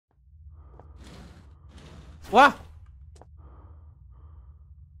Wow.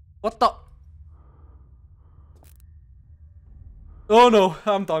 What the? Oh no,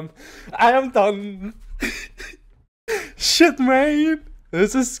 I'm done. I am done. Shit, man.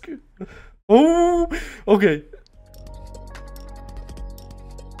 This is... Oh, okay.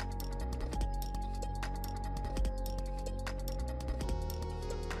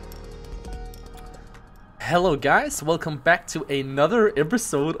 Hello guys, welcome back to another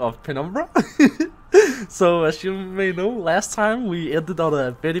episode of Penumbra. So as you may know, last time we ended on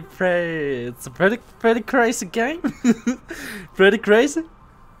a pretty crazy game. Pretty crazy.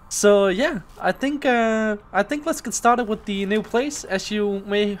 So yeah, I think let's get started with the new place. As you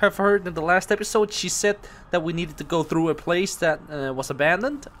may have heard in the last episode, she said that we needed to go through a place that was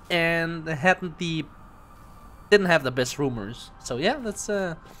abandoned and didn't have the best rumors. So yeah, let's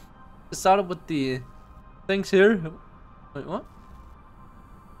get started with the things here. Wait, what?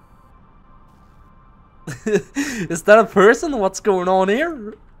 Is that a person? What's going on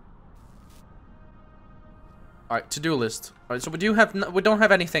here? Alright, to-do list. Alright, so we don't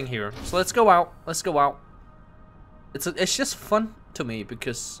have anything here. So let's go out. Let's go out. It's just fun to me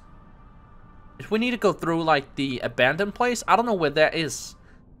because if we need to go through like the abandoned place, I don't know where that is.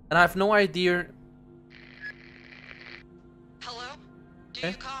 And I have no idea. Hello? Do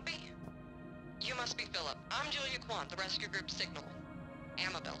you copy? You must be Philip. I'm Julia Quant, the rescue group signal.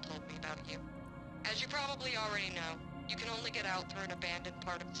 Amabel told me about you. As you probably already know, you can only get out through an abandoned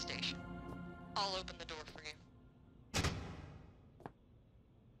part of the station. I'll open the door for you.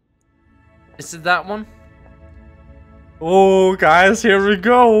 Is it that one? Oh, guys, here we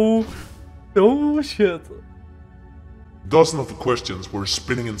go. Oh, shit. Dozens of questions were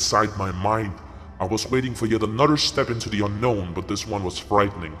spinning inside my mind. I was waiting for yet another step into the unknown, but this one was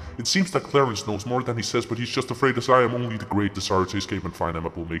frightening. It seems that Clarence knows more than he says, but he's just afraid as I am. Only the great desire to escape and find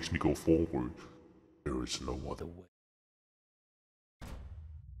Amabel makes me go forward. There is no other way.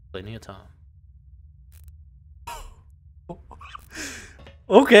 Plenty of time.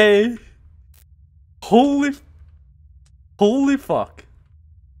 Okay. Holy fuck.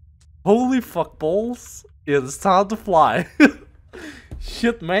 Holy fuck balls. It's time to fly.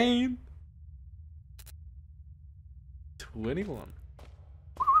 Shit, man. 21.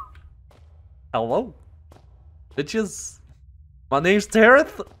 Hello, bitches. My name's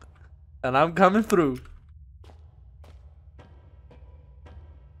Tareth, and I'm coming through.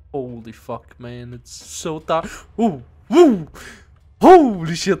 Holy fuck, man! It's so dark. Ooh, woo!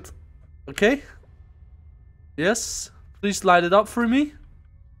 Holy shit! Okay. Yes, please light it up for me.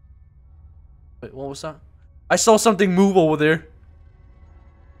 Wait, what was that? I saw something move over there.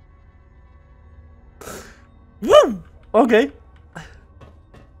 Woo! Okay.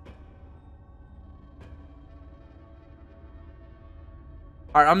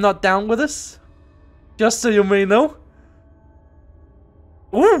 Alright, I'm not down with this. Just so you may know.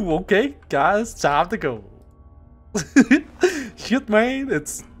 Ooh, okay, guys, time to go. Shit, man,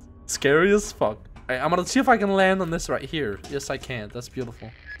 it's scary as fuck. Alright, I'm gonna see if I can land on this right here. Yes, I can. That's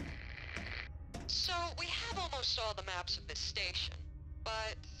beautiful. So, we have almost all the maps of this station,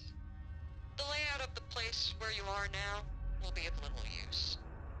 but the layout of the place where you are now will be of little use.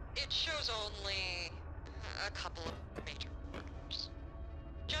 It shows only a couple of major corridors.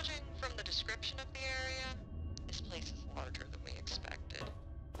 Judging from the description of the area, this place is larger than we expected,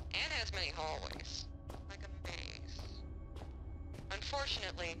 and has many hallways, like a maze.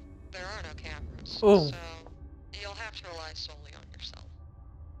 Unfortunately, there are no cameras, so you'll have to rely solely on yourself.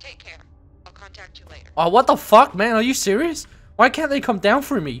 Take care. I'll contact you later. Oh, what the fuck, man? Are you serious? Why can't they come down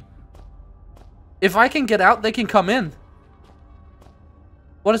for me? If I can get out, they can come in.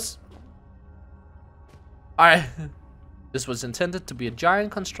 What is... This was intended to be a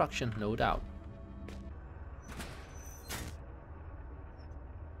giant construction, no doubt.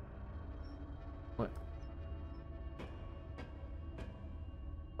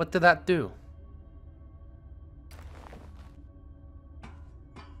 What did that do?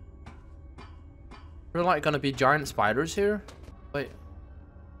 There are like gonna be giant spiders here?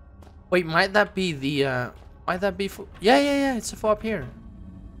 Wait, might that be the, might that be for... Yeah, it's for up here.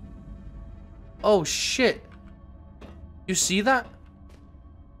 Oh, shit. You see that?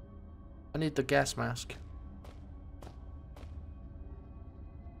 I need the gas mask.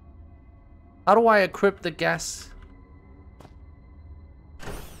 How do I equip the gas?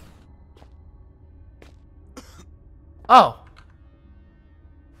 Oh.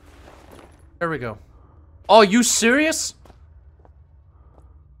 There we go. Oh, you serious?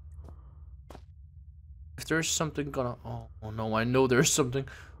 If there's something gonna... Oh no, I know there's something.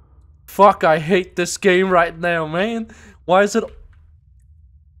 Fuck, I hate this game right now, man. Why is it...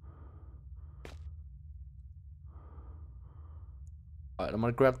 Alright, I'm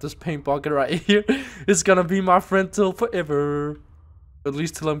gonna grab this paint bucket right here. It's gonna be my friend till forever. At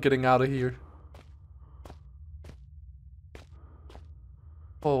least till I'm getting out of here.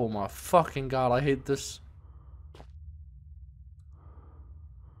 Oh my fucking god, I hate this.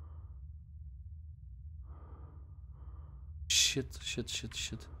 Shit.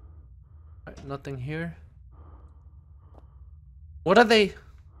 Alright, nothing here. What are they?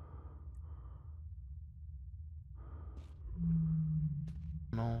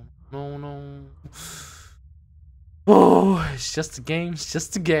 No. Oh, it's just a game. It's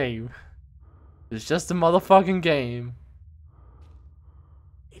just a game. It's just a motherfucking game.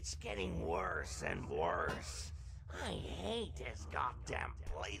 It's getting worse and worse. I hate this goddamn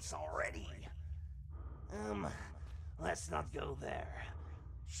place already. Let's not go there.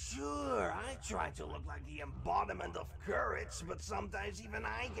 Sure, I try to look like the embodiment of courage, but sometimes even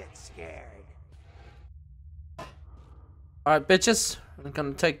I get scared. Alright, bitches. I'm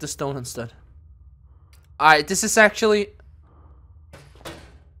gonna take the stone instead. Alright, this is actually...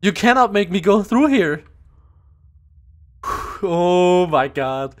 You cannot make me go through here. Oh my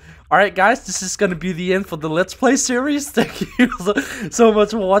god. Alright guys, this is gonna be the end for the Let's Play series. Thank you so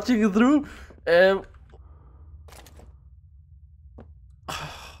much for watching it through.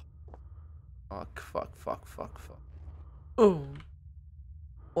 Fuck. Oh.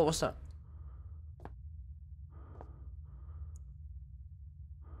 What was that?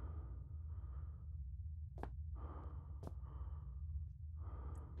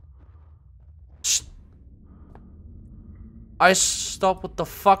 I stop with the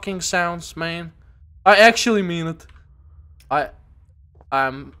fucking sounds, man. I actually mean it.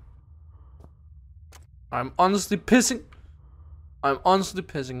 I'm honestly pissing. I'm honestly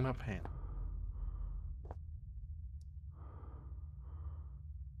pissing my pants.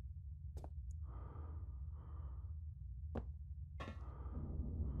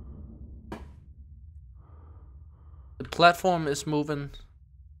 The platform is moving.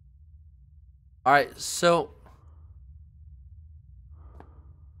 Alright, so...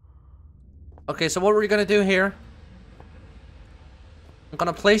 Okay, so what we're gonna do here... I'm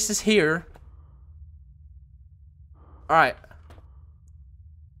gonna place this here. Alright.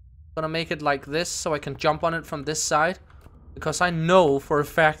 Gonna make it like this so I can jump on it from this side. Because I know for a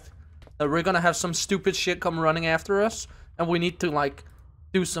fact that we're gonna have some stupid shit come running after us. And we need to, like,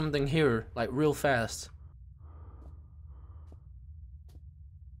 do something here, like, real fast.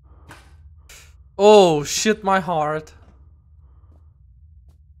 Oh, shit, my heart.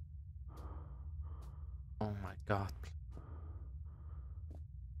 Oh my god.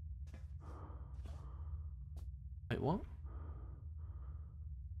 Wait, what?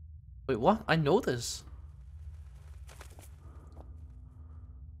 Wait, what? I know this.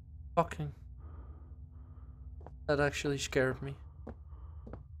 Fucking. That actually scared me.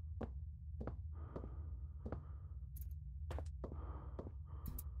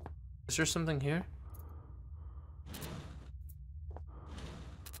 Is there something here?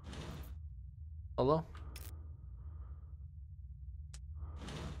 Hello?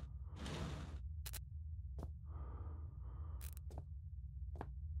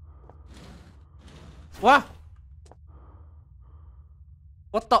 What?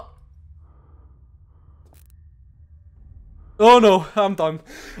 What the? Oh no, I'm done.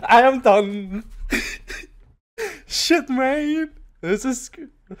 I am done. Shit, man. This is...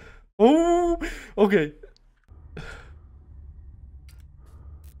 Oh, okay.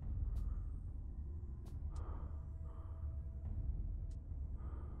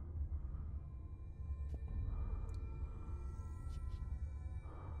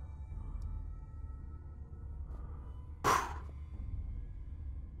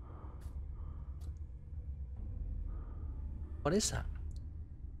 What is that?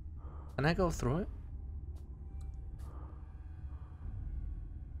 Can I go through it?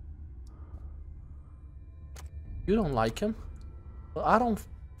 You don't like him? Well, I don't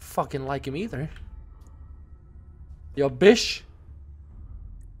fucking like him either. Yo, bish.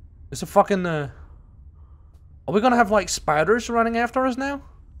 It's a fucking, Are we gonna have, like, spiders running after us now?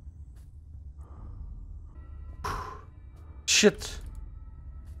 Shit.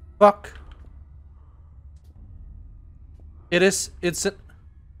 Fuck. It's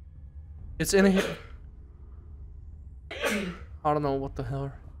in here. I don't know what the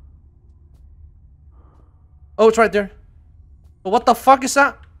hell. Oh, it's right there. But what the fuck is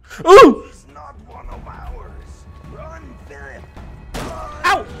that? Ooh! He's not one of ours. Run, Philip.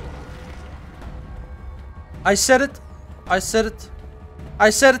 Ow! I said it. I said it. I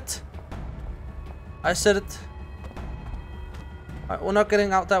said it. I said it. Alright, we're not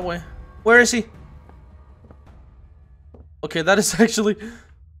getting out that way. Where is he? Okay, that is actually...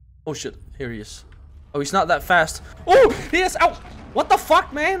 Oh shit, here he is. Oh, he's not that fast. Oh, he is! Ow! What the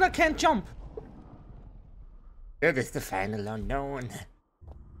fuck, man? I can't jump. It is the final unknown.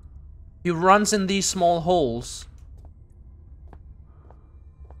 He runs in these small holes.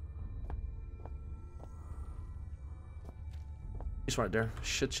 He's right there.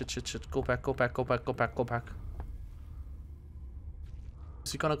 Shit, shit, shit, shit. Go back, go back, go back, go back, go back.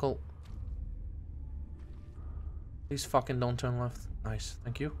 Is he gonna go? Please fucking don't turn left. Nice,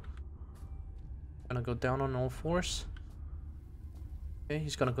 thank you. Gonna go down on all fours. Okay,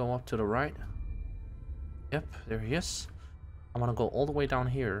 he's gonna go up to the right. Yep, there he is. I'm gonna go all the way down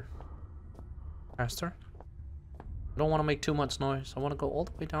here. Faster. I don't want to make too much noise. I want to go all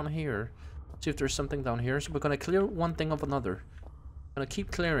the way down here. See if there's something down here. So we're gonna clear one thing of another. Gonna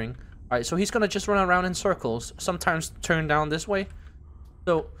keep clearing. Alright, so he's gonna just run around in circles. Sometimes turn down this way.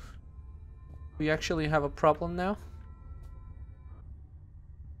 So we actually have a problem now.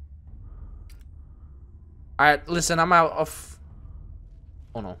 Alright, listen, I'm out of...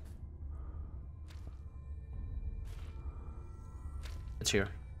 Oh no. It's here.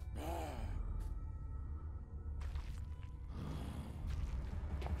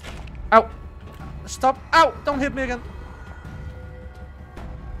 Ow! Stop! Ow! Don't hit me again!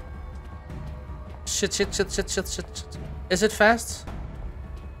 Shit, shit, shit, shit, shit, shit, shit. Is it fast?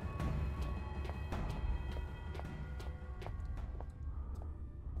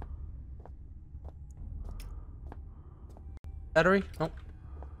 Battery? Nope.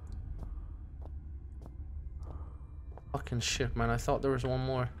 Fucking shit, man. I thought there was one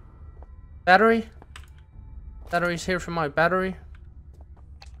more. Battery? Battery's here for my battery.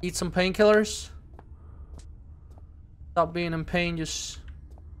 Eat some painkillers. Stop being in pain, just...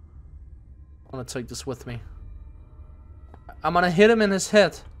 I'm gonna take this with me. I'm gonna hit him in his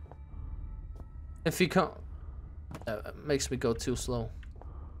head. If he can't... That makes me go too slow.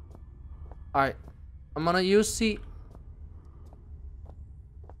 Alright. I'm gonna use the...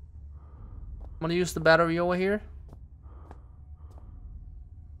 I'm gonna use the battery over here.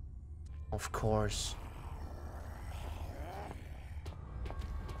 Of course.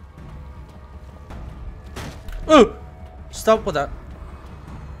 Oh! Stop with that.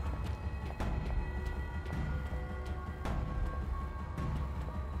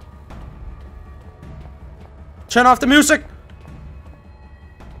 Turn off the music!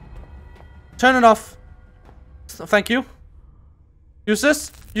 Turn it off. Thank you. Use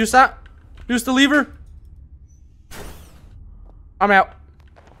this. Use that. Use the lever. I'm out.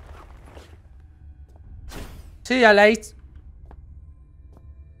 See ya late.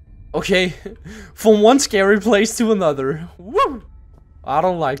 Okay, from one scary place to another. Woo! I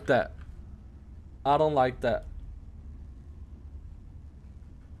don't like that. I don't like that.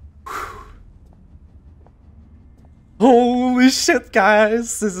 Holy shit,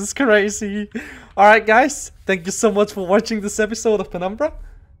 guys. This is crazy. Alright, guys. Thank you so much for watching this episode of Penumbra.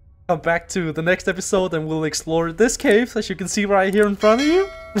 Come back to the next episode and we'll explore this cave, as you can see right here in front of you.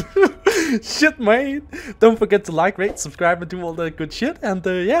 Shit, man. Don't forget to like, rate, subscribe, and do all the good shit. And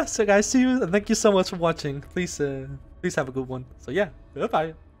yeah, so guys, see you and thank you so much for watching. Please have a good one. So yeah,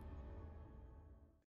 bye.